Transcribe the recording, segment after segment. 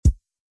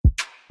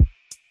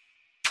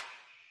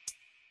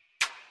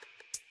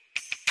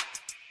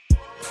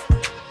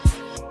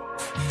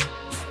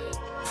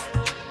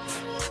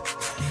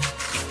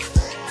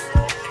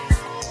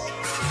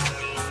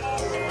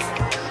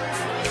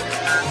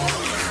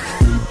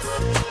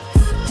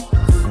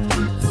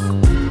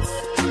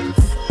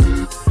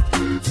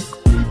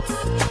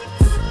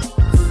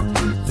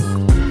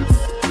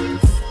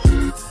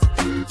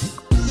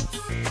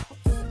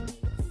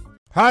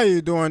How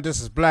you doing?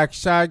 This is Black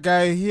Shy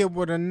Guy here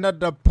with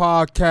another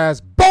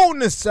podcast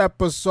bonus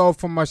episode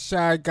for my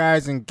shy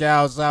guys and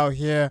gals out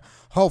here.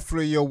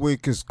 Hopefully your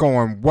week is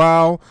going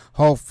well.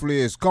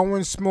 Hopefully it's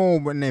going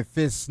smooth. And if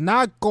it's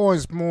not going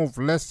smooth,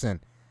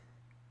 listen.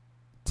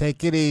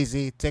 Take it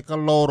easy. Take a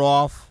load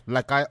off.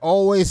 Like I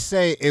always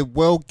say, it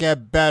will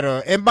get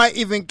better. It might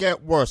even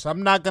get worse.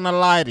 I'm not going to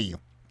lie to you.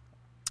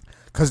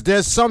 Because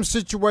there's some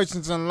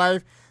situations in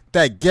life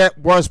that get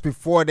worse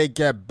before they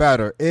get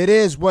better. It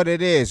is what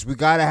it is. We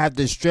got to have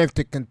the strength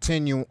to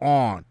continue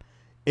on.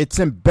 It's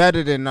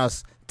embedded in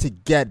us to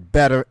get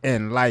better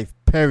in life,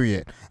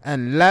 period.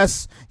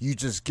 Unless you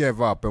just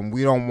give up, and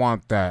we don't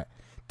want that.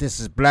 This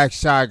is Black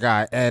Shy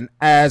Guy, and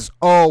as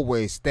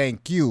always,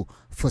 thank you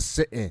for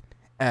sitting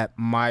at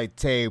my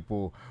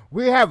table.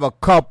 We have a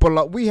couple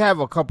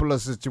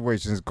of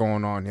situations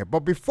going on here,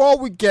 but before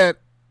we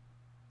get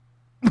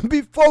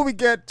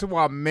to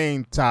our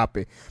main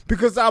topic,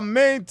 because our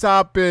main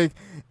topic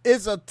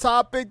is a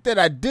topic that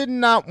I did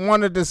not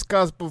want to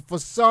discuss, but for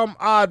some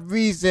odd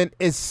reason,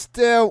 it's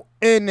still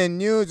in the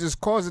news. It's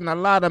causing a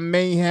lot of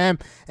mayhem.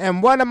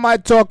 And what am I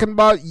talking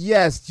about?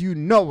 Yes, you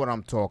know what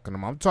I'm talking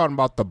about. I'm talking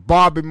about the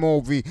Barbie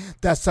movie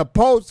that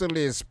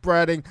supposedly is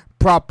spreading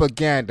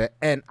propaganda.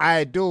 And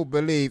I do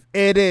believe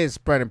it is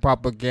spreading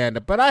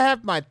propaganda. But I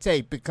have my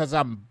take because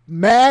I'm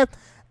mad.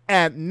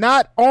 And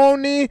not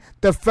only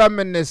the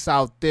feminists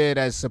out there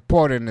that's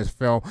supporting this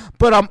film,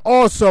 but I'm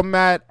also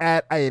mad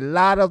at a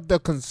lot of the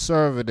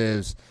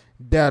conservatives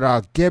that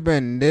are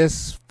giving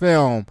this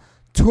film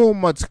too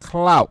much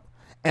clout.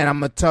 And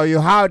I'm going to tell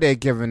you how they're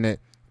giving it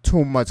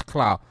too much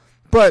clout.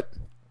 But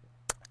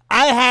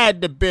I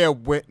had to bear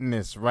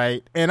witness,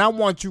 right? And I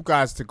want you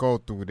guys to go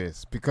through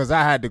this because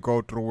I had to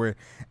go through it.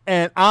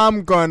 And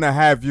I'm going to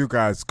have you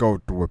guys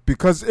go through it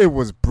because it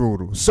was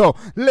brutal. So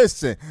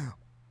listen.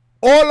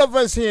 All of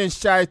us here in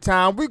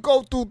Chi-Town, we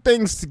go through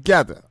things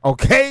together,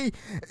 okay?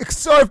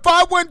 So if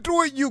I went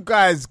through it, you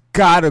guys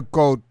gotta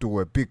go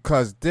through it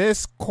because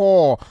this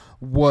call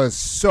was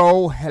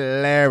so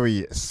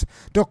hilarious.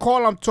 The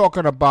call I'm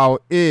talking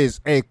about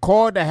is a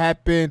call that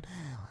happened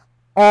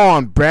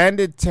on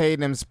Brandon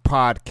Tatum's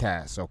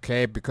podcast,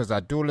 okay? Because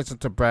I do listen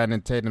to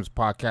Brandon Tatum's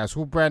podcast.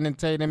 Who Brandon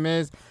Tatum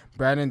is?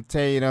 Brandon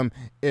Tatum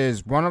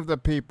is one of the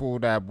people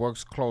that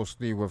works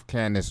closely with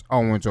Candace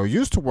Owens, or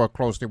used to work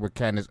closely with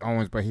Candace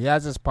Owens, but he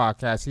has his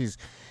podcast.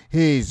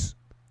 He's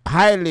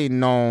highly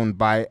known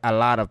by a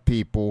lot of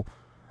people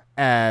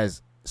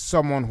as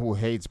someone who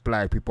hates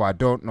black people. I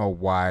don't know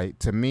why.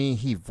 To me,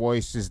 he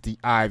voices the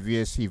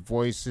obvious. He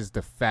voices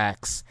the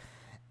facts.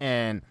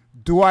 And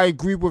do I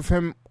agree with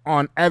him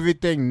on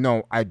everything?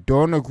 No, I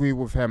don't agree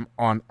with him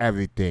on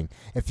everything.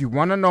 If you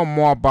want to know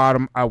more about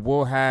him, I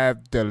will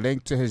have the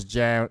link to his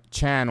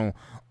channel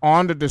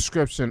on the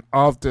description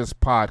of this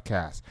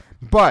podcast.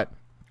 But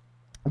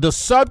the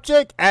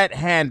subject at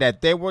hand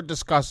that they were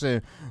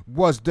discussing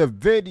was the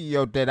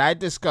video that I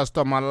discussed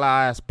on my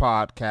last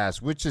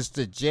podcast, which is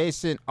the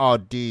Jason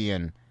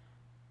Aldean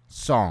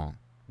song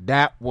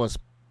that was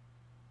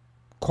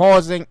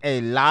causing a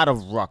lot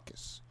of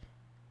ruckus.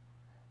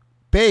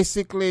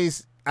 Basically,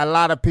 a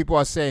lot of people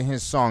are saying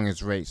his song is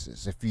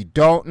racist. If you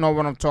don't know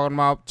what I'm talking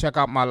about, check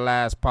out my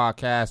last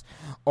podcast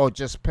or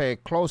just pay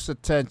close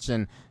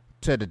attention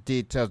to the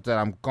details that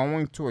I'm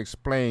going to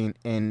explain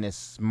in this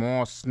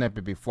small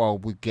snippet before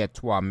we get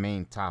to our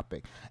main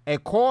topic. A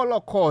caller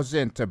calls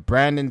in to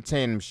Brandon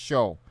Tatum's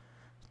show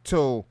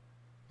to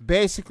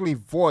basically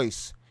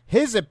voice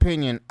his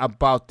opinion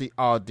about the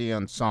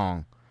Aldean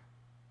song,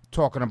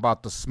 talking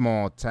about the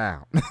small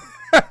town.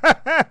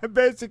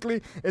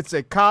 Basically, it's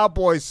a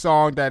cowboy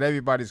song that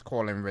everybody's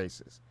calling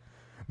racist.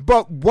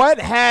 But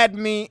what had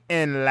me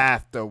in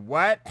laughter?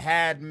 What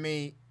had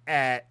me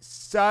at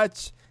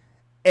such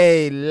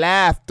a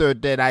laughter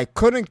that I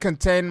couldn't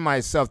contain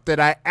myself, that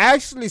I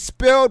actually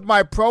spilled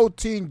my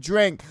protein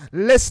drink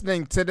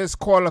listening to this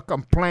caller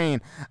complain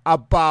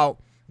about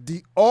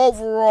the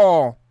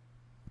overall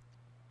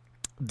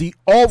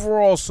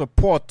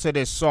support to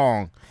this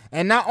song.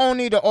 And not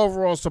only the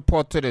overall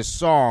support to this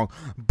song,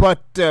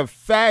 but the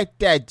fact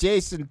that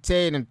Jason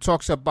Tatum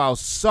talks about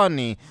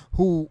Sonny,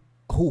 who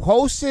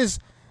hosts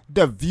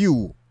The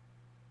View,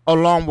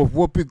 along with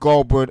Whoopi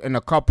Goldberg and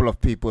a couple of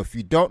people. If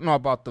you don't know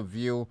about The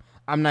View,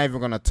 I'm not even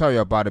going to tell you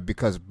about it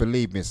because,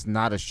 believe me, it's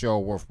not a show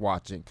worth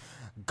watching.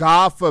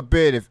 God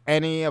forbid if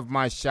any of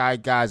my shy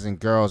guys and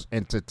girls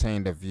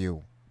entertain The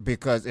View.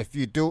 Because if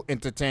you do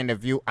entertain The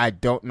View, I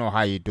don't know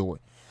how you do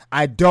it.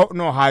 I don't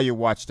know how you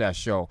watch that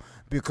show,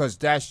 because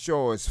that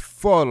show is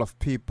full of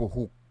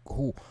people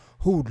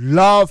who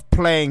love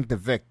playing the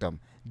victim.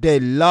 They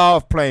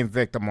love playing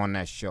victim on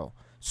that show.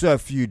 So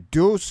if you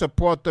do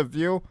support The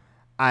View,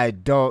 I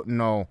don't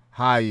know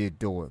how you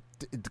do it,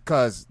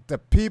 because the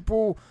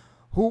people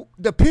who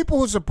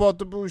support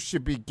The View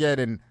should be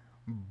getting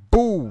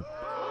booed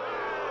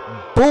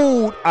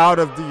out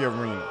of the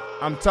arena.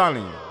 I'm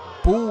telling you,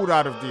 booed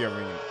out of the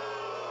arena.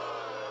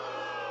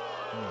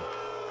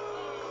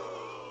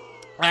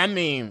 I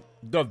mean,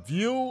 The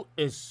View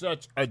is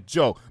such a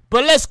joke.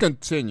 But let's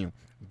continue.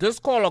 This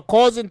caller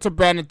calls into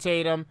Brandon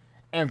Tatum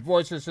and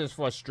voices his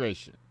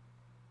frustration.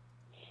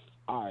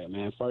 All right,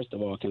 man. First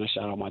of all, can I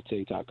shout out my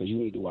TikTok? Because you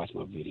need to watch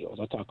my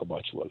videos. I talk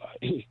about you a lot.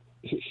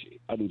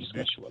 I do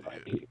discuss you a lot.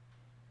 Okay.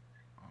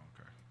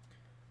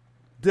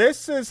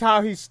 This is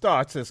how he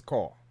starts his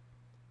call.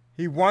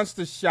 He wants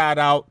to shout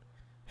out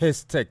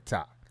his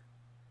TikTok.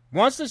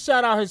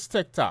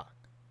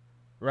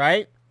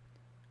 Right?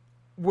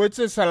 Which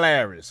is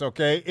hilarious,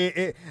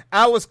 okay?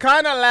 I was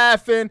kind of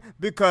laughing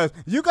because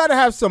you got to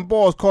have some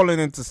balls calling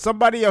into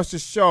somebody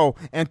else's show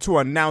and to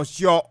announce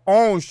your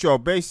own show.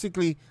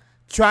 Basically,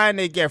 trying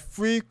to get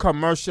free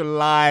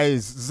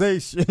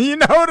commercialization. You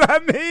know what I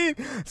mean?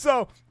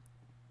 So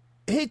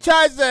he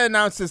tries to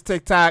announce his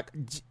TikTok.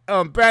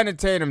 Brandon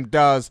Tatum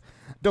does.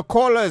 The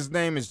caller's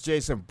name is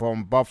Jason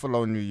from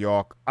Buffalo, New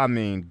York. I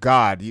mean,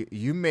 God,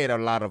 you made a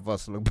lot of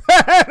us look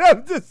bad.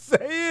 I'm just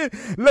saying.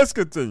 Let's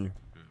continue.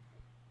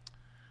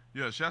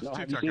 Yeah, shout out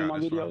to Have you TikTok seen out. my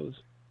videos?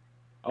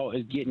 Oh,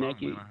 it's Get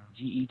Naked, man.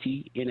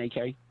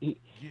 GETNAK.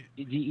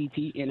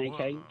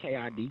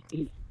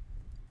 GETNAKKID.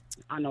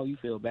 I know you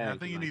feel bad. I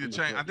think you need to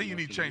change. I think you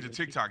need to change the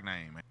TikTok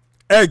name, man.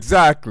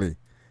 Exactly.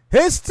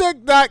 His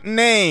TikTok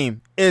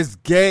name is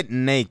Get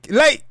Naked.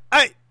 Like,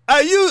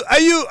 are you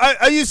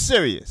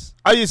serious?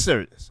 Are you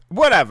serious?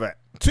 Whatever.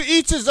 To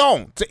each his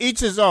own.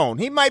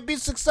 He might be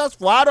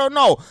successful. I don't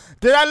know.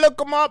 Did I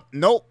look him up?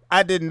 Nope.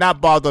 I did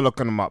not bother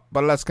looking him up.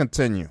 But let's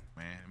continue.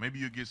 Man, maybe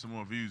you'll get some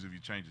more views if you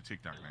change the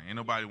TikTok name. Ain't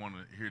nobody want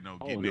to hear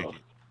Get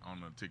Naked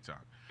on the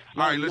TikTok.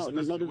 All right, let's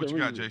what you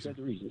got, Jason?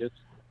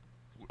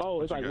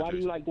 It's like, why do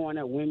you like going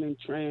at women,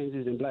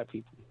 transes, and black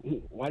people?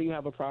 Why do you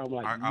have a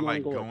problem? I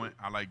like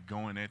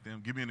going at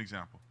them. Give me an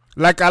example.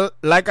 Like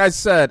I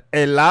said,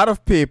 a lot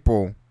of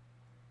people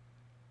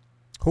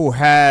who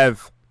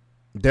have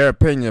their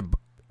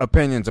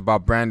opinions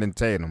about Brandon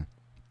Tatum,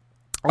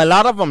 a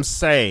lot of them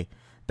say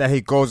that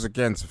he goes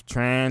against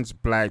trans,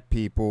 black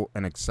people,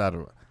 and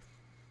etc.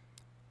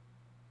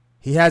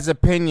 He has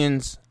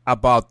opinions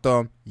about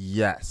them,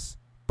 yes.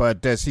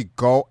 But does he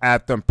go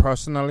at them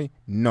personally?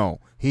 No.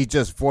 He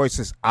just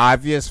voices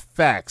obvious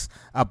facts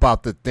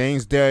about the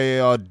things they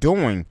are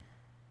doing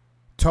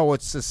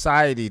towards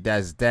society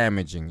that's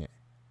damaging it.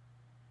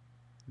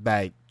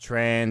 Like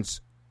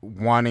trans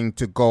wanting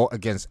to go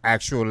against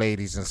actual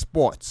ladies in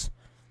sports.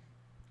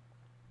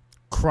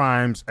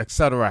 Crimes,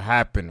 etc.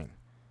 happening.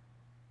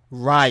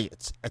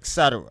 Riots,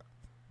 etc.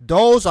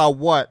 Those are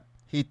what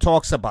he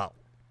talks about.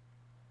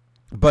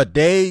 But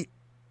they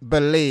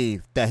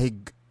believe that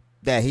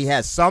he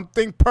has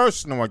something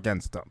personal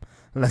against them.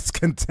 Let's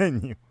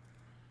continue.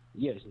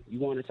 Yes, you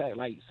want to attack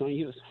like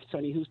Sonny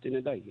Houston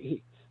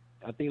today.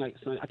 I think like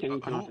Sonny. I can't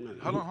even pronounce it.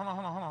 Hold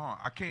on.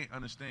 I can't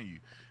understand you.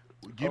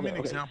 Give me an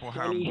example of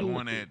how I'm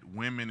going at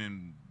women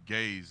and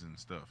gays and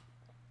stuff.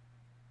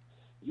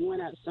 You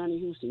went at Sonny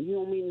Houston. You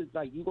don't mean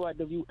like you go at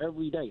the View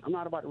every day. I'm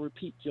not about to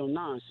repeat your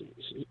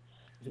nonsense.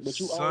 But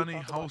you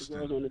Sonny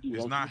Houston.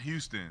 It's not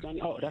Houston.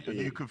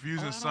 You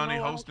confusing Sonny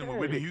Houston with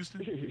Whitney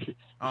Houston?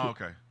 Oh,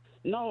 okay.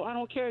 No, I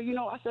don't care. You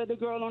know, I said the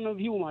girl on the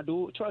View, my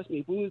dude. Trust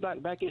me. If we was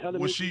like back in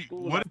elementary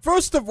school.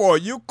 First of all,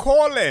 you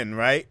call in,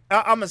 right?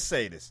 I'm going to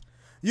say this.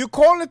 You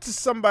call into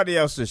somebody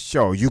else's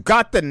show. You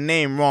got the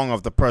name wrong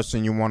of the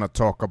person you want to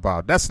talk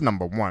about. That's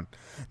number one.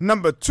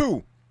 Number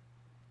two,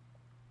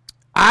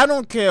 I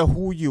don't care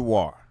who you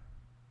are.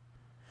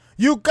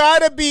 You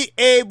got to be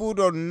able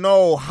to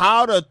know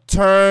how to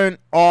turn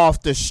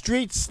off the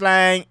street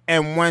slang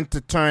and when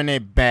to turn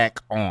it back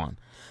on.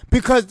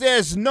 Because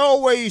there's no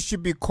way you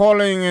should be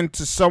calling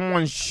into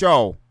someone's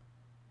show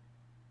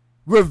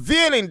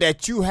revealing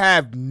that you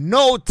have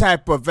no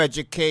type of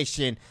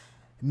education,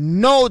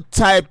 no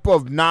type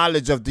of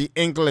knowledge of the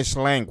English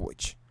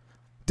language.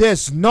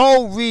 There's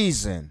no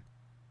reason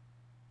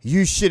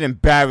you should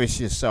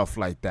embarrass yourself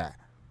like that.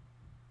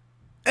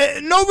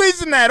 No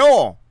reason at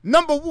all.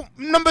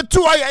 Number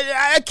two,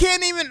 I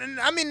can't even.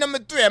 I mean, number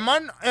three. Am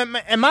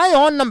I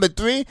on number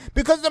three?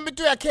 Because number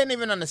three, I can't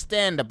even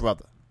understand the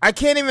brother. I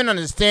can't even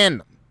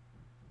understand him.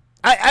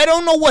 I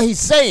don't know what he's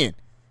saying.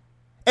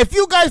 If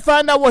you guys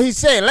find out what he's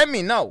saying, let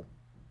me know.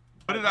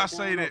 What did I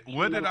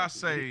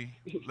say?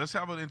 Let's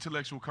have an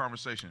intellectual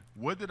conversation.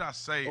 What did I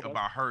say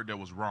about her that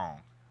was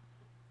wrong?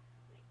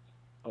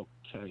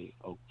 Okay.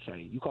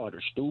 You called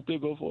her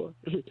stupid before?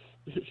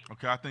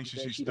 Okay, I think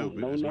she's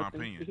stupid. That's my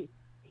opinion.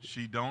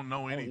 She don't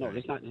know anything. No,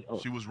 it's not.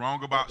 She was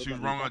wrong about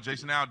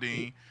Jason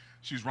Aldean.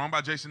 She's wrong by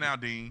Jason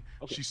Aldean.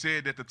 Okay. She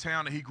said that the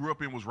town that he grew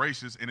up in was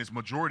racist and it's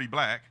majority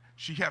black.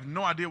 She have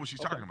no idea what she's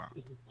talking about.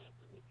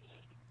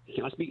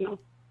 Can I speak now?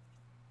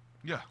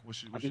 Yeah.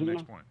 What's your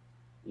next point?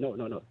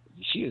 No.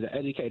 She is an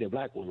educated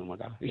black woman, my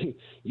guy.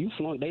 You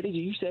flunked.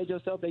 You said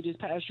yourself they just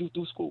passed you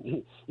through school.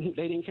 They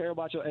didn't care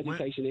about your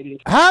education. They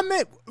didn't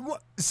care.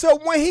 So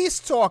when he's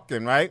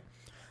talking, right?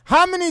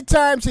 How many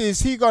times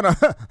is he gonna?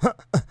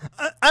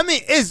 I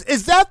mean,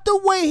 is that the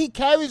way he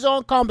carries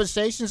on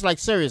conversations? Like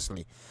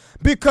seriously,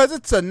 because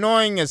it's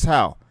annoying as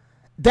hell.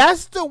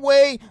 That's the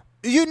way.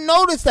 You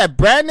notice that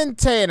Brandon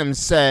Tatum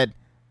said,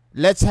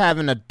 "Let's have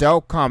an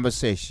adult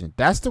conversation."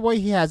 That's the way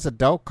he has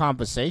adult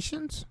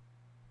conversations.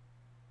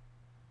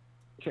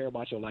 care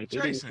about your life. They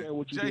didn't care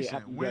what you did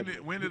after you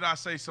graduated. when did I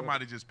say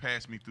somebody just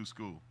passed me through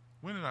school?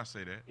 When did I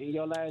say that? In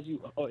your last,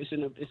 it's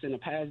in the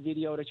past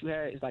video that you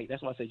had. It's like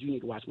that's why I said you need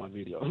to watch my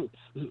video.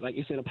 Like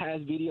it's in a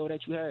past video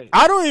that you had.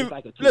 I don't even it's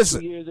like listen.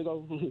 2 years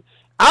ago.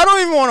 I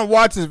don't even want to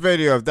watch this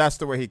video if that's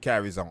the way he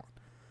carries on.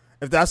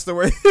 If that's the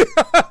way,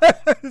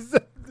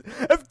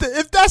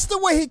 if that's the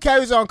way he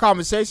carries on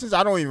conversations,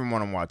 I don't even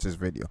want to watch this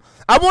video.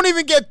 I won't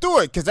even get through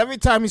it because every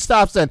time he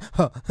stops and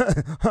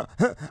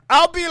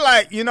I'll be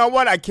like, you know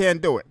what? I can't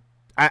do it.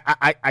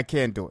 I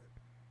can't do it.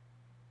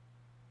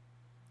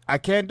 I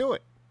can't do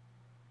it.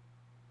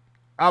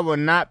 I will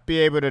not be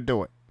able to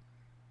do it.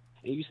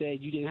 And you said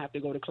you didn't have to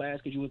go to class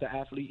because you was an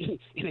athlete,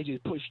 and they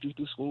just pushed you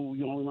through school.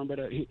 You don't remember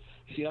that?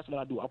 See, that's what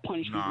I do. I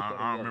punish you.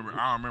 I don't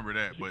remember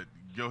that. But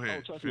go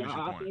ahead. Trust me.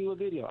 I'll send you a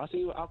video.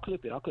 I'll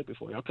clip it. I'll clip it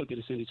for you. I'll clip it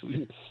and send it to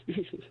you.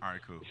 All right,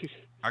 cool.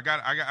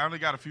 I only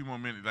got a few more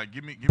minutes. Like,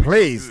 give me.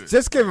 Please,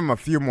 just give him a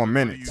few more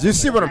minutes. You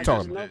see what I'm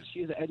talking about?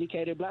 She's an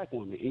educated black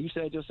woman, and you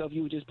said yourself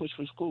you were just pushed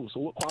from school. So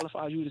what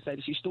qualifies you to say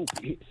that she's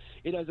stupid?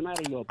 It doesn't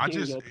matter your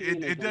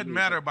opinion. It doesn't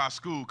matter about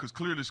school because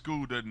clearly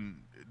school doesn't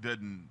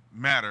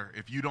matter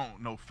if you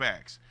don't know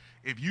facts.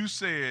 If you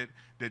said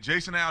that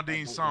Jason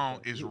Aldean's song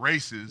is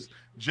racist,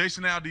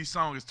 Jason Aldean's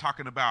song is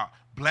talking about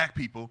black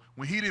people.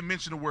 When he didn't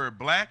mention the word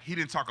black, he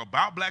didn't talk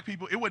about black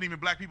people. It wasn't even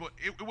black people.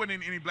 It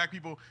wasn't any black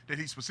people that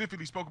he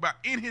specifically spoke about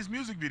in his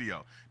music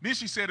video. Then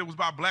she said it was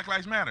about Black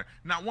Lives Matter.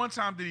 Not one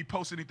time did he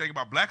post anything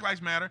about Black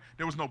Lives Matter.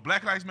 There was no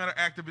Black Lives Matter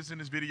activists in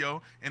this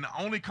video. And the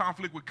only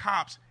conflict with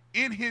cops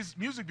in his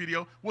music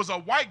video was a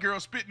white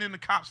girl spitting in the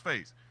cop's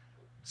face.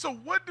 So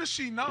what does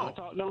she know? Can I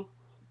talk now?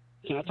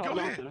 Can I talk Go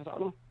now? ahead. Can I talk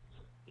now?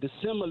 The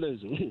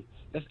symbolism.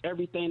 That's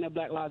everything that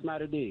Black Lives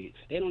Matter did.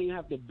 They don't even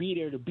have to be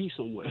there to be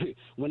somewhere.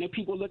 When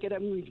people look at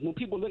that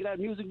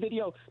music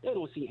video, they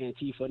don't see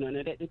Antifa, none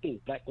of that. They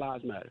think Black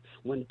Lives Matter.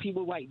 When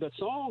people like the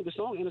song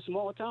in a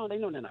small town, they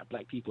know they're not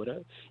black people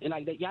there. And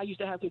like y'all used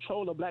to have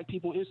control of black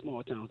people in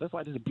small towns. That's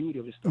why there's the beauty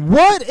of this stuff.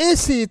 What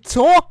is he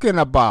talking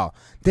about?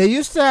 They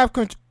used to have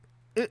control.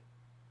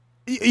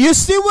 You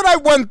see what I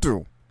went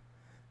through?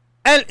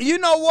 And you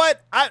know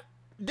what?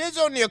 There's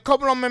only a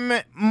couple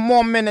of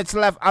more minutes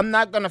left. I'm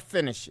not going to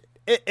finish it.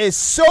 It is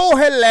so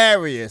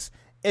hilarious.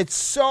 It's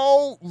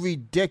so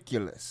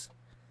ridiculous.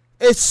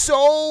 It's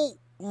so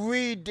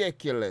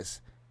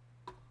ridiculous.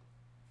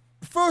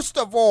 First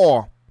of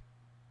all,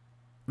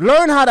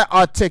 learn how to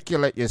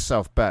articulate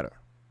yourself better.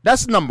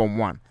 That's number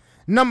one.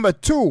 Number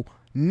two,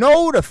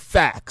 know the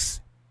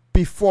facts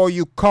before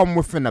you come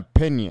with an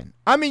opinion.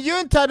 I mean, you're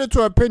entitled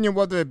to an opinion,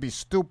 whether it be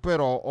stupid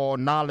or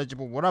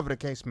knowledgeable, whatever the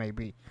case may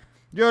be.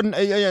 You're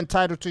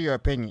entitled to your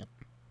opinion.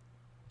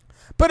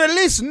 But at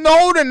least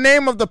know the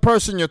name of the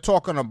person you're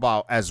talking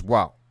about as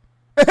well.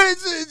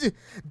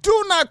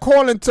 Do not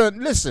call into,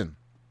 listen,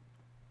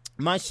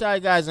 my shy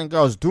guys and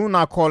girls, do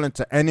not call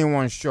into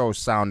anyone's show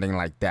sounding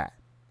like that.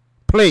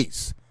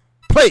 Please,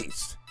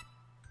 please.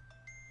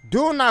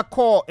 Do not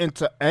call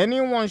into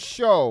anyone's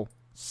show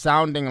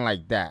sounding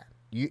like that.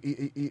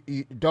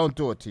 You don't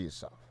do it to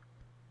yourself.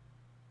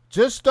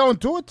 Just don't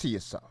do it to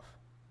yourself.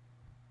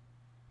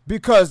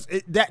 Because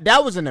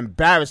that was an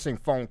embarrassing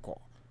phone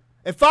call.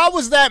 If I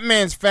was that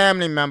man's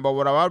family member, I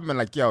would have been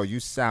like, yo, you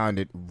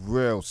sounded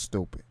real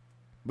stupid.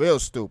 Real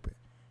stupid.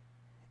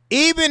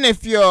 Even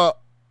if your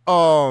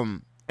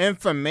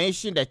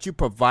information that you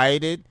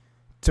provided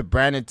to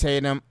Brandon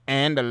Tatum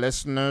and the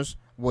listeners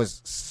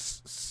was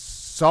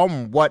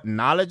somewhat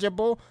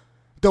knowledgeable,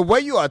 the way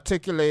you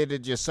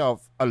articulated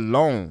yourself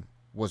alone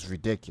was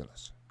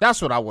ridiculous.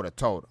 That's what I would have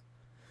told him.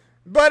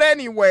 But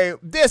anyway,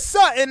 there's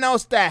something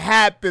else that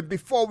happened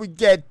before we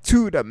get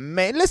to the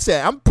main. Listen,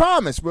 I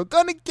promise we're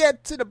going to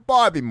get to the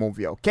Barbie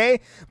movie, okay?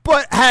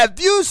 But have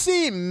you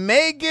seen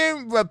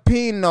Megan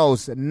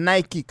Rapinoe's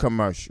Nike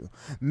commercial?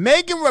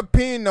 Megan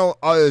Rapinoe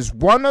is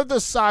one of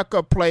the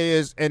soccer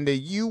players in the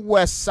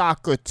U.S.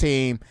 soccer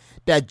team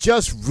that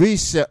just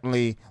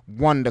recently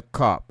won the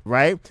cup,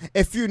 right?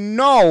 If you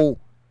know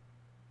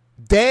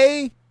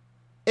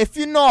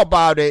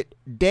about it,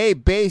 they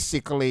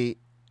basically,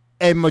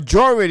 a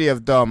majority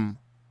of them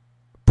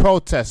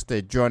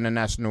protested during the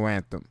national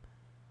anthem,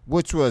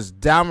 which was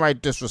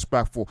downright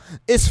disrespectful.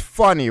 It's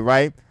funny,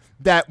 right,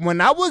 that when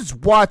I was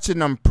watching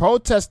them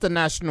protest the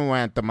national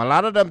anthem, a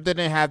lot of them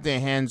didn't have their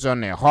hands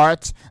on their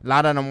hearts. A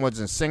lot of them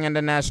wasn't singing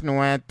the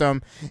national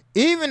anthem,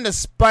 even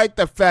despite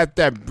the fact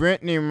that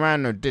Brittany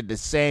Renner did the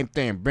same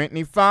thing.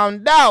 Brittany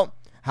found out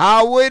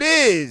how it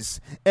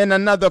is in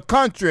another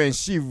country, and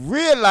she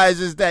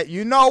realizes that,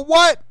 you know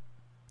what?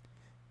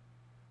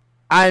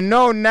 I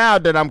know now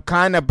that I'm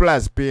kind of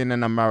blessed being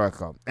in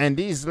America, and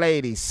these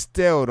ladies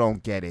still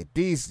don't get it.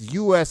 These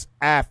U.S.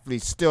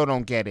 athletes still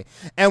don't get it.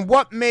 And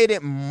what made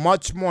it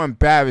much more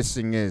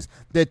embarrassing is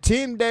the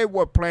team they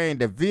were playing,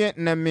 the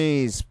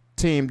Vietnamese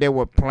team they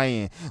were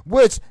playing,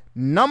 which,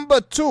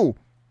 number 2,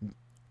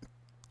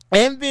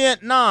 in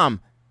Vietnam,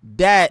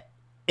 that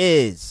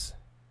is,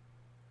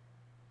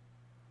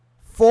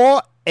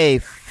 for a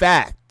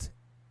fact,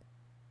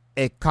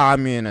 a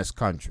communist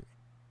country.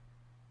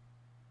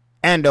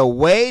 And the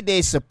way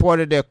they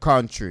supported their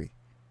country,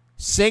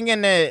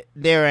 singing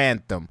their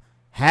anthem,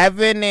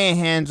 having their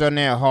hands on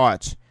their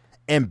hearts,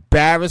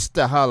 embarrassed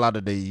the hell out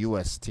of the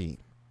U.S. team.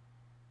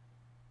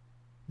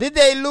 Did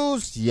they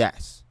lose?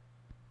 Yes.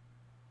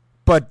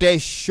 But they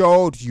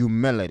showed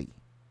humility.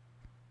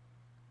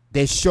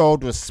 They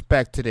showed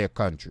respect to their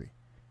country.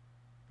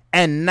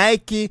 And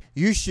Nike,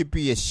 you should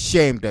be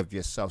ashamed of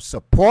yourself.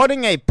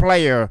 Supporting a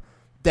player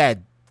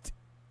that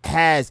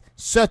has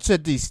such a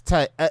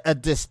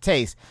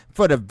distaste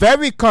for the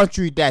very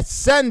country that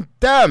sent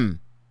them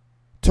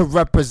to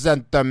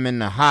represent them in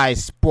the high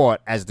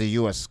sport as the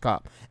U.S.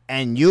 Cup.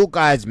 And you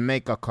guys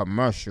make a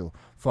commercial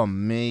for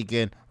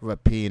Megan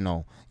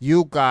Rapinoe.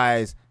 You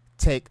guys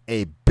take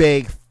a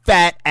big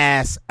fat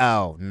ass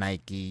L,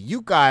 Nike.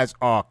 You guys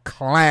are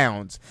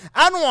clowns.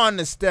 I don't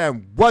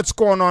understand what's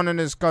going on in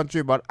this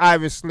country, but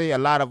obviously a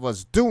lot of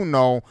us do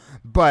know.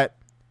 But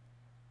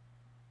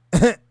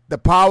the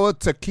power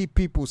to keep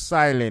people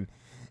silent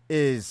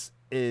is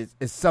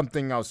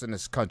something else in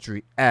this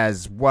country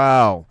as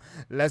well.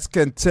 Let's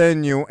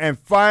continue. And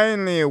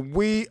finally,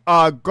 we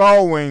are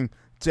going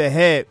to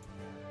hit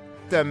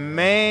the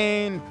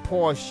main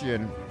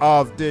portion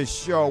of this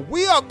show.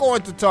 We are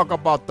going to talk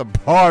about the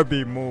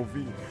Barbie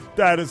movie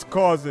that is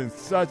causing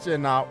such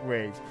an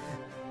outrage.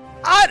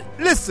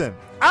 Listen,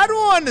 I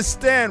don't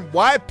understand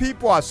why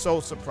people are so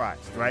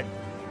surprised, right?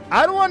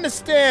 I don't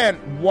understand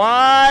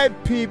why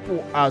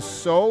people are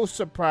so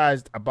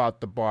surprised about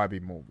the Barbie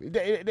movie.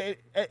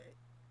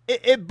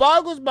 It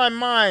boggles my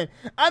mind.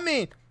 I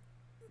mean,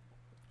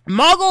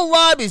 Margot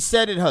Robbie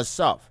said it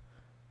herself.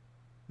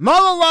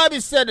 Margot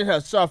Robbie said it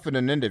herself in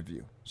an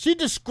interview. She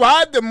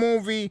described the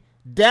movie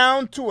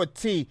down to a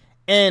T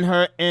in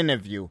her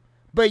interview.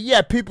 But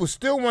yeah, people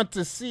still want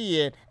to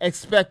see it,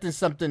 expecting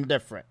something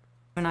different.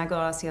 When I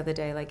got asked the other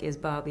day, like, is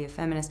Barbie a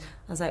feminist?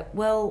 I was like,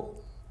 well,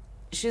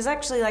 she's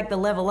actually like the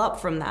level up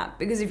from that.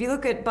 Because if you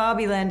look at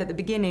Barbie Land at the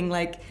beginning,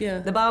 like,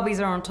 the Barbies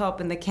are on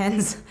top and the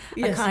Kens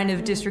are kind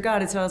of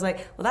disregarded. So I was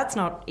like, well, that's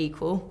not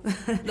equal.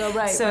 No,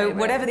 right. So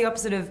whatever the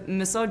opposite of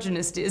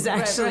misogynist is,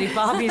 actually,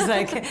 Barbie's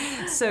like,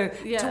 so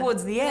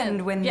towards the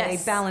end, when they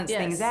balance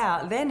things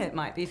out, then it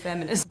might be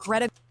feminist.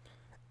 Greta.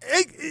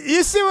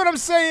 You see what I'm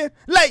saying?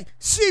 Like,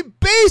 she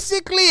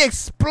basically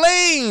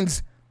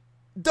explains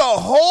the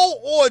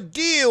whole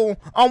ordeal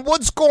on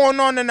what's going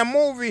on in the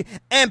movie,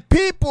 and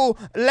people,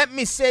 let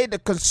me say the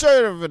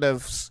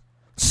conservatives,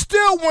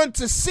 still want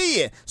to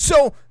see it.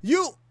 So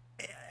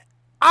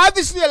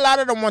obviously a lot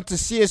of them want to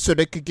see it so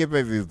they could give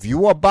a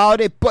review about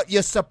it, but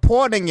you're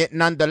supporting it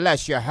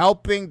nonetheless. You're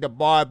helping the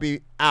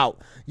Barbie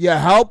out. You're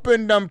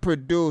helping them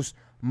produce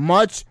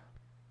much.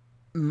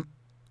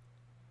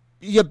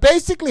 You're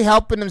basically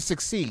helping them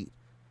succeed.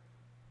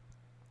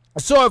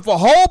 So if a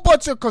whole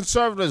bunch of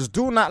conservatives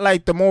do not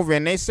like the movie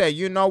and they say,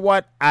 you know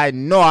what, I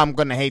know I'm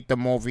going to hate the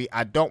movie,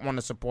 I don't want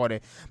to support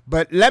it,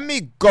 but let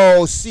me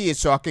go see it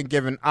so I can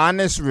give an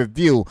honest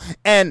review.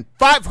 And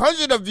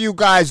 500 of you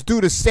guys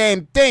do the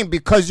same thing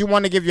because you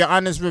want to give your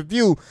honest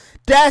review.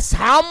 That's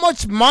how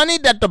much money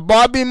that the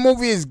Barbie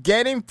movie is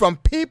getting from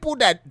people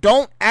that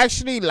don't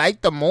actually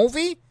like the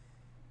movie?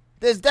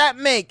 Does that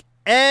make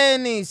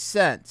any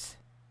sense?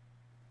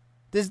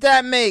 Does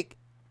that make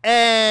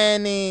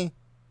any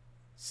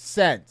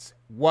sense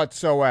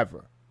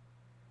whatsoever?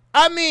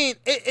 I mean,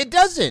 it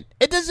doesn't.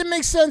 It doesn't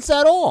make sense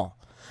at all.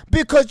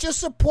 Because you're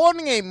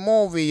supporting a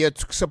movie, you're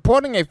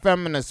supporting a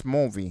feminist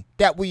movie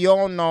that we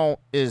all know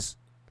is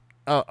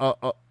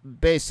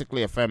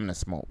basically a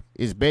feminist movie.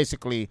 It's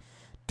basically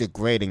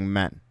degrading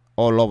men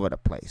all over the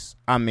place.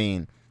 I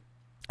mean,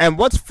 and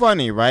what's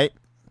funny, right?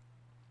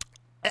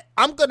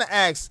 I'm going to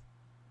ask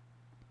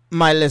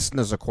my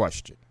listeners a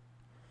question.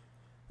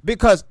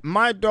 Because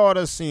my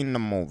daughter's seen the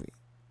movie.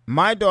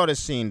 My daughter's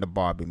seen the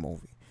Barbie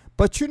movie.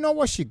 But you know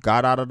what she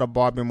got out of the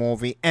Barbie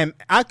movie? And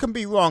I can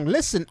be wrong.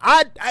 Listen,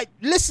 I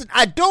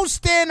don't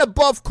stand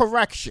above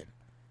correction.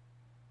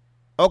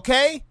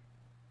 Okay?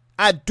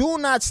 I do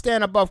not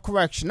stand above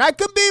correction. I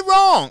could be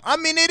wrong. I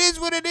mean, it is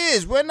what it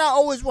is. We're not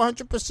always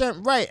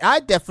 100% right. I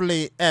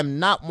definitely am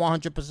not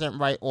 100%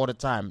 right all the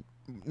time.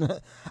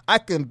 I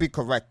can be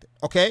corrected.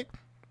 Okay?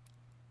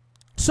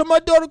 So my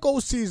daughter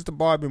goes sees the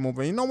Barbie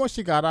movie. You know what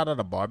she got out of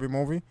the Barbie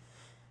movie?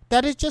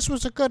 That it just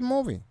was a good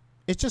movie.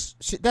 It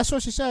just that's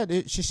what she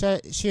said. She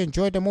said she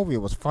enjoyed the movie.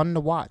 It was fun to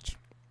watch.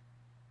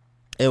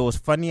 It was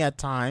funny at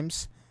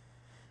times,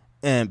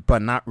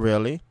 but not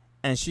really.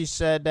 And she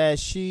said that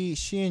she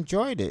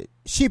enjoyed it.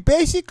 She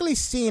basically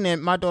seen it.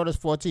 My daughter's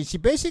 14. She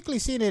basically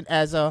seen it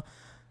as a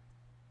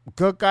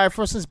good guy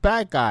versus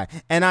bad guy.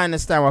 And I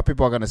understand why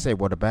people are gonna say,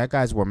 well, the bad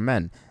guys were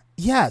men.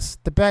 Yes,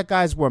 the bad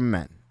guys were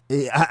men.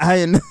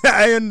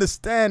 I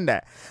understand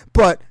that.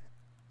 But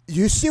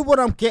you see what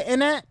I'm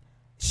getting at?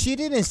 She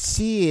didn't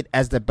see it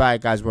as the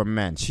bad guys were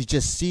men. She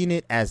just seen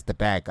it as the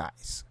bad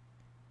guys.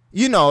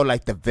 You know,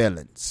 like the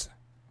villains.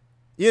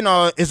 You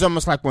know, it's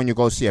almost like when you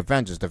go see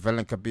Avengers. The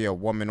villain could be a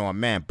woman or a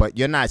man. But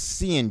you're not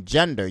seeing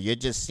gender. You're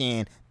just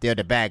seeing they're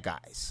the bad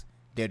guys.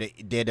 They're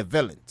the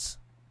villains.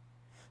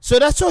 So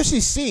that's what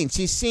she's seen.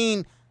 She's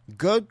seen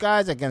Good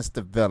guys against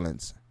the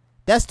villains.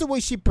 That's the way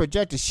she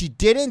projected. She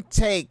didn't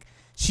take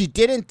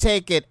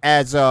it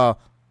as a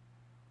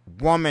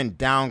woman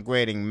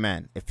downgrading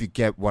men, if you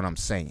get what I'm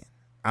saying.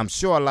 I'm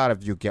sure a lot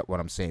of you get what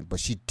I'm saying, but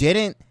she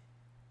didn't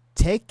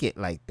take it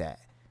like that.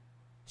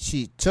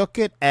 She took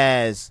it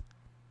as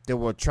they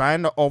were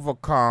trying to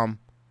overcome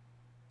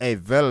a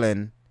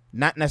villain,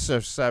 not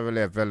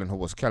necessarily a villain who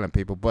was killing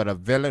people, but a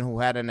villain who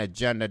had an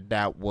agenda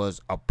that was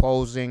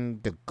opposing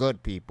the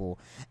good people,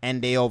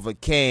 and they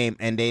overcame,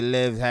 and they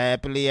lived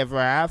happily ever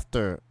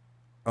after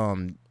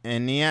in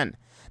the end.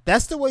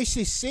 That's the way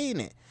she's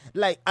seen it.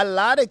 Like, a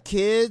lot of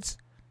kids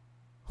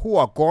who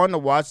are going to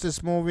watch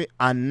this movie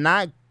are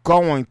not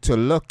going to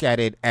look at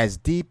it as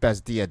deep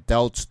as the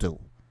adults do.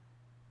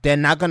 They're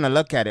not going to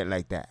look at it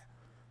like that.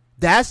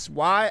 That's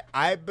why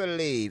I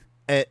believe,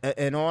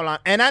 and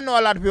I know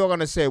a lot of people are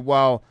going to say,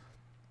 well,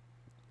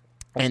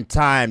 in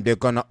time, they're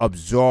going to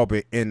absorb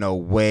it in a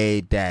way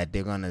that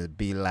they're going to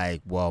be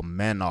like, well,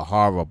 men are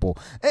horrible.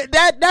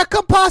 That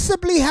could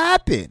possibly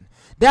happen.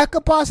 That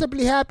could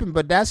possibly happen,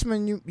 but that's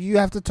when you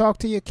have to talk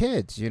to your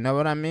kids. You know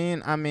what I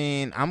mean?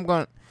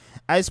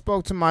 I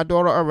spoke to my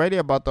daughter already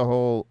about the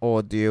whole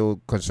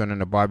ordeal concerning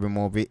the Barbie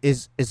movie.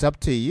 It's up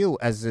to you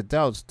as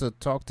adults to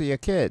talk to your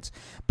kids.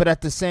 But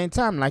at the same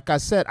time, like I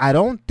said, I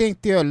don't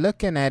think they're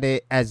looking at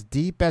it as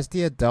deep as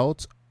the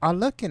adults are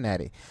looking at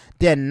it.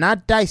 They're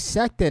not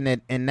dissecting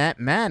it in that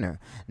manner.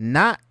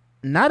 Not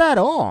at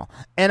all.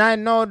 And I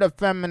know the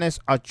feminists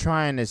are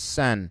trying to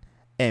send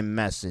a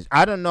message.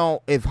 I don't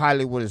know if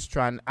Hollywood is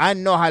trying. I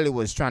know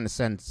Hollywood is trying to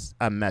send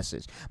a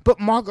message. But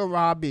Margot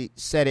Robbie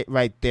said it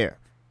right there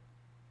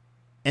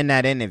in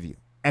that interview,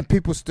 and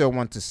people still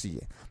want to see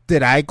it.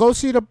 Did I go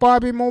see the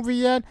Barbie movie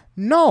yet?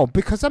 No,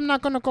 because I'm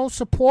not going to go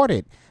support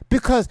it.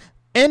 Because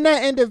in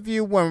that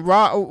interview, when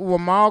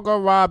Margot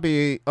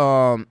Robbie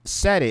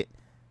said it,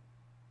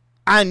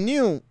 I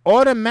knew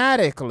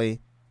automatically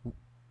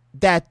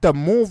that the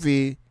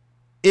movie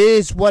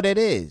is what it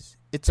is.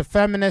 It's a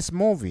feminist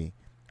movie.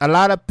 A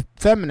lot of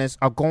feminists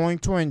are going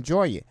to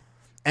enjoy it,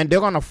 and they're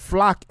going to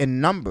flock in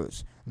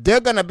numbers.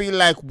 They're going to be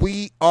like,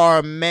 we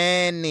are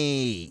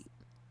many.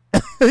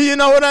 You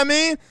know what I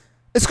mean?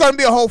 It's going to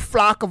be a whole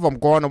flock of them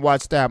going to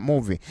watch that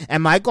movie.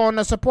 Am I going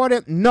to support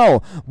it?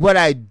 No. What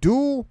I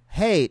do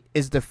hate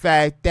is the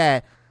fact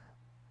that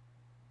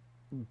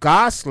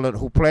Gosling,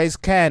 who plays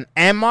Ken,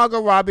 and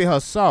Margot Robbie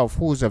herself,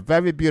 who's a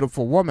very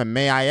beautiful woman,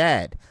 may I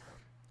add,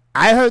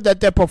 I heard that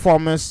their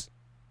performance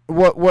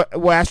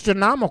were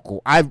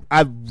astronomical. I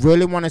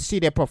really want to see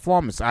their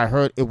performance. I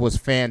heard it was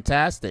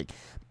fantastic.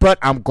 But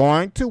I'm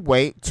going to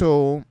wait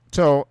till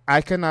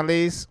I can at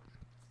least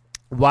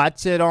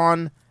watch it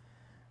on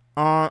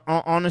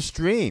a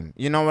stream.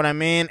 You know what I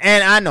mean?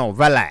 And I know,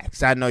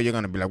 relax. I know you're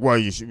going to be like, well,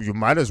 you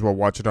might as well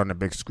watch it on the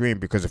big screen,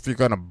 because if you're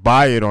going to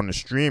buy it on the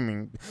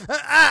streaming,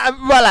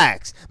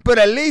 relax. But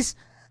at least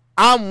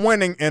I'm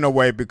winning in a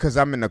way, because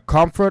I'm in the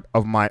comfort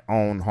of my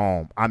own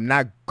home. I'm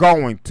not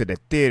going to the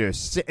theater,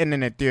 sitting in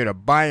the theater,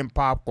 buying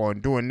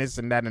popcorn, doing this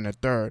and that and the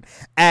third,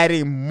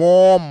 adding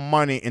more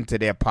money into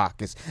their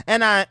pockets.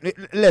 And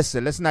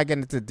listen, let's not get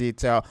into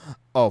detail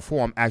of who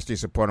I'm actually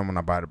supporting when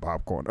I buy the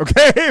popcorn,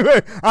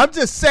 okay? I'm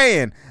just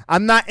saying,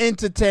 I'm not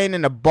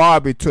entertaining the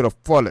Barbie to the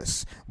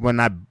fullest when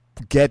I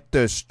get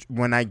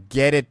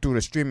it through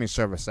the streaming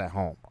service at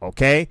home,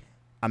 okay?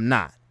 I'm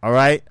not, all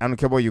right? I don't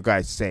care what you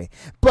guys say.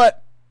 But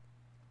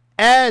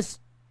as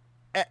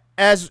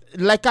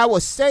like I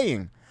was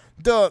saying,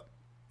 the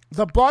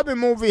Barbie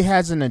movie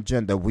has an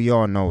agenda. We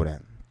all know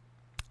that.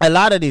 A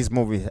lot of these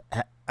movies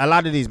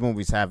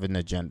have an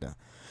agenda.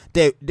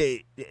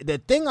 The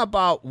thing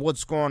about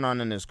what's going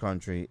on in this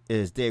country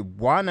is they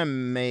want to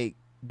make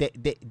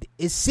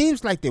it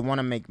seems like they want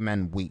to make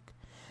men weak.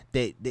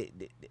 They're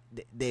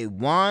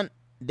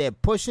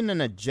pushing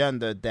an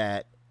agenda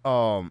that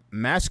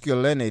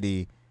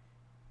masculinity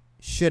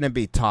shouldn't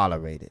be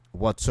tolerated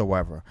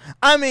whatsoever.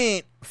 I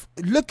mean,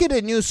 look at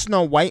the new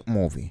Snow White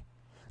movie.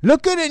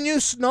 Look at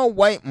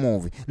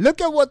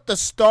what the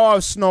star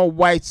of Snow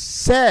White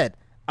said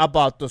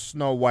about the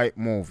Snow White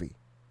movie.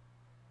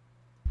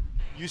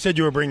 You said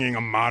you were bringing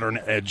a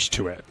modern edge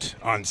to it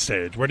on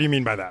stage. What do you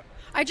mean by that?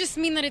 I just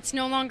mean that it's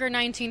no longer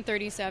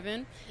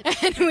 1937,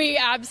 and we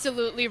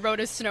absolutely wrote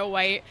a Snow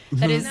White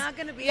that is not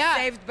going to be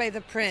saved by the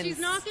prince. She's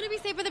not going to be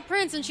saved by the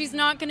prince, and she's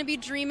not going to be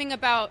dreaming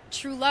about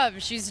true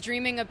love. She's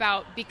dreaming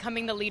about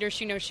becoming the leader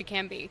she knows she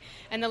can be,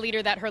 and the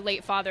leader that her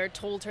late father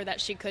told her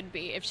that she could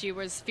be if she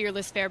was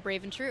fearless, fair,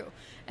 brave, and true.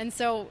 And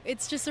so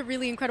it's just a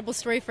really incredible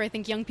story for, I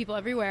think, young people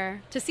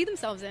everywhere to see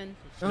themselves in.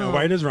 Snow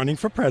White is running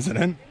for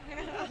president.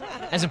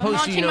 As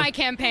opposed to, my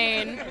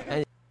campaign.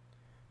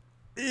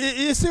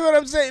 You see what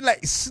I'm saying?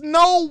 Like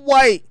Snow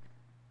White,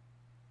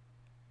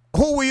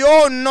 who we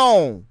all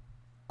know,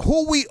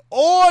 who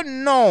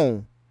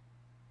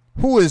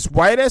is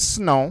white as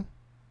snow,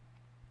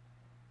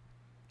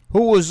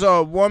 who was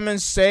a woman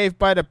saved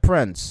by the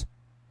prince.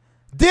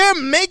 They're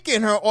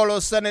making her all of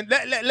a sudden.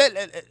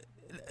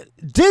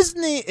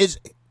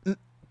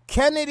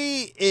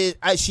 Kennedy is.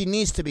 She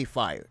needs to be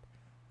fired.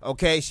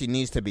 Okay, she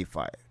needs to be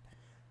fired.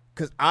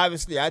 Because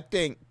obviously, I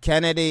think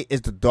Kennedy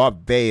is the Darth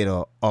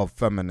Vader of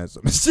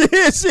feminism. She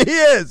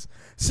is.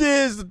 She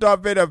is the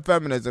Darth Vader of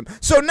feminism.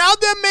 So now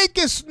they're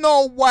making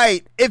Snow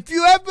White. If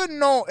you ever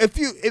know, if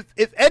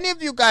any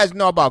of you guys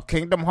know about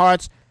Kingdom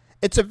Hearts,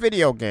 it's a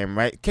video game,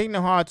 right?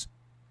 Kingdom Hearts,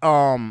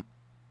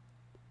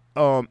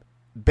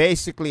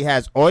 basically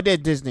has all their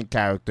Disney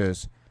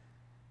characters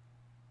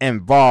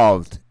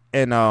involved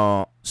in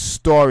a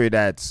story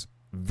that's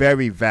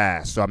very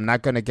vast. So I'm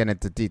not going to get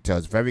into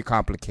details. Very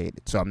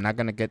complicated. So I'm not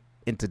going to get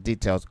into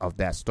details of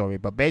that story.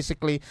 But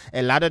basically,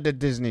 a lot of the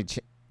Disney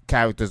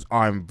characters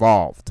are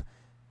involved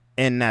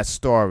in that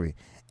story.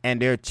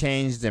 And they're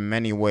changed in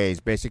many ways.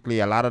 Basically,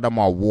 a lot of them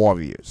are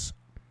warriors.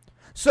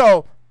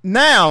 So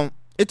now,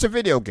 it's a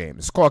video game.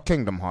 It's called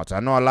Kingdom Hearts. I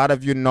know a lot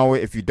of you know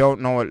it. If you don't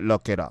know it,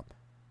 look it up.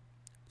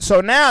 So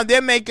now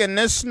they're making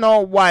this Snow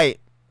White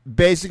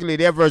basically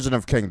their version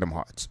of Kingdom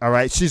Hearts. All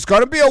right. She's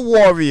going to be a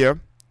warrior.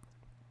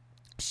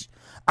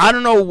 I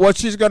don't know what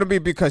she's going to be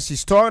because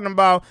she's talking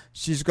about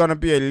she's going to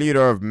be a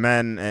leader of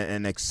men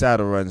and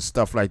etc. and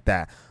stuff like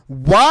that.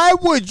 Why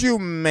would you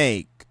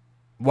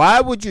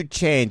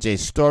change a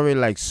story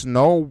like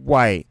Snow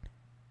White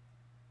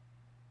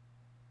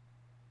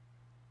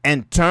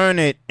and turn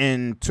it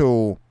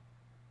into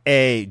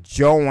a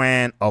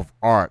Joan of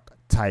Arc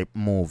type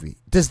movie?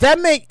 Does that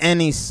make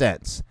any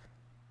sense?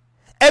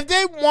 If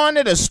they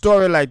wanted a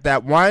story like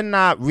that, why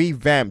not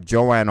revamp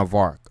Joan of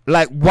Arc?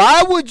 Like,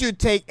 why would you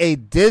take a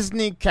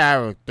Disney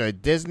character, a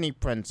Disney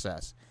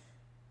princess,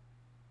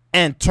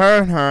 and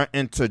turn her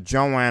into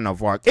Joan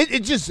of Arc?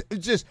 It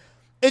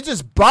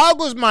just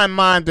boggles my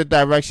mind the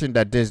direction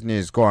that Disney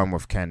is going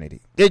with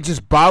Kennedy. It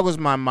just boggles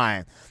my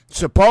mind.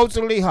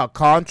 Supposedly her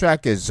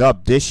contract is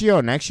up this year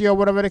or next year, or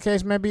whatever the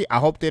case may be. I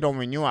hope they don't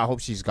renew. I hope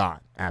she's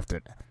gone after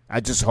that. I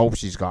just hope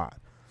she's gone.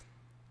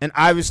 And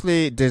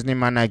obviously Disney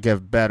might not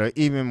get better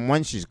even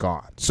when she's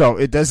gone. So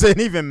it doesn't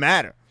even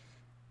matter.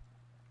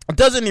 It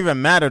doesn't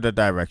even matter the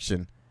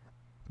direction.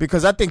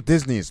 Because I think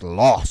Disney is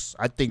lost.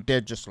 I think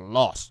they're just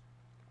lost.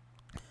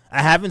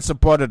 I haven't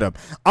supported them.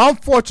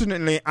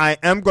 Unfortunately, I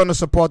am going to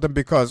support them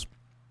because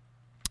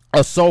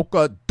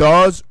Ahsoka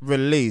does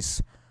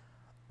release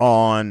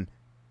on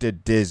the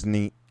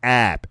Disney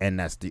app. And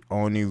that's the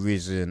only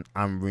reason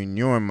I'm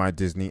renewing my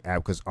Disney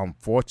app. Because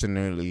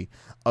unfortunately,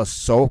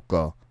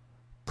 Ahsoka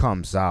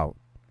comes out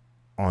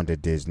on the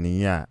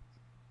Disney app.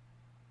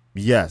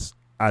 Yes,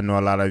 I know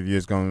a lot of you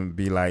is going to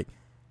be like,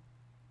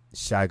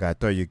 Shag, I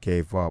thought you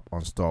gave up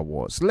on Star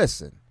Wars.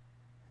 Listen,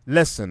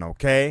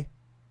 okay?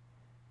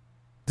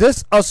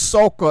 This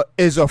Ahsoka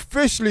is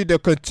officially the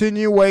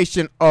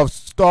continuation of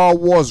Star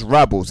Wars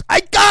Rebels.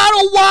 I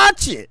gotta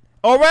watch it,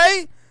 all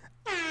right?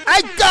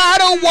 I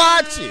gotta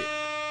watch it.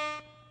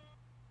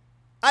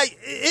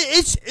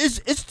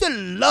 It's the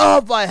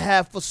love I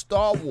have for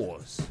Star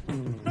Wars.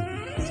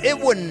 It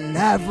will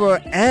never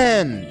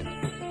end.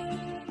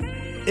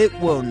 It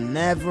will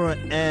never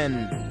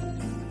end.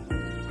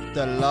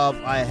 The love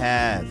I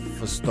have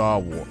for Star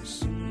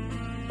Wars.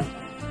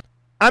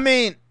 I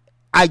mean,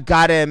 I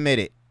gotta admit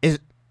it.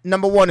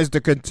 Number one is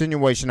the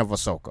continuation of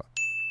Ahsoka.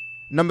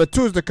 Number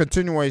two is the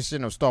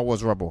continuation of Star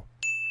Wars Rebel.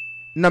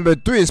 Number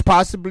three is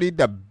possibly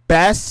the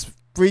best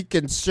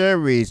freaking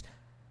series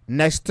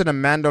next to The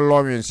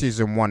Mandalorian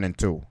season 1 and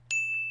 2.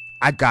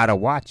 I gotta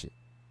watch it.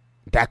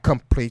 That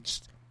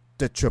completes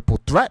the triple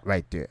threat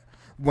right there.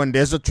 When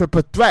there's a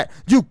triple threat,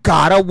 you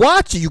gotta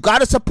watch it. You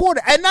gotta support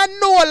it. And I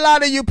know a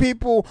lot of you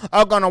people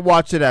are gonna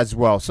watch it as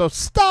well. So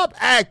stop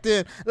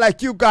acting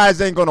like you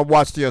guys ain't gonna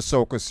watch the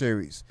Ahsoka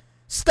series.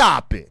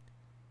 Stop it.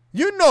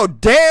 You know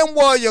damn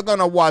well you're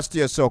gonna watch the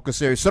Ahsoka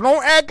series. So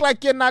don't act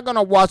like you're not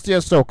gonna watch the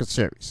Ahsoka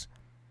series.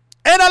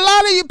 And a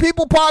lot of you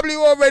people probably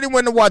already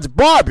went to watch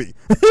Barbie.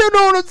 You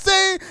know what I'm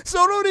saying?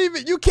 So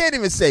you can't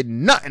even say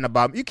nothing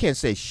about me. You can't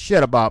say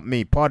shit about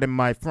me. Pardon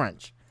my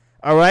French.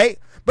 All right?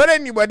 But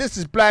anyway, this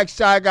is Black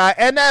Shy Guy.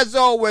 And as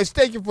always,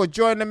 thank you for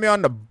joining me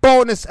on the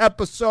bonus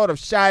episode of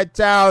Shy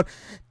Town.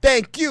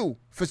 Thank you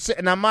for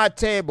sitting on my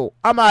table.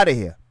 I'm out of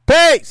here.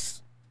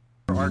 Peace.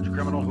 Arch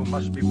criminal who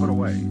must be put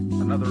away.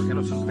 Another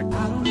innocent victim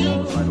of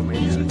suicidal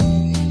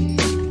mania.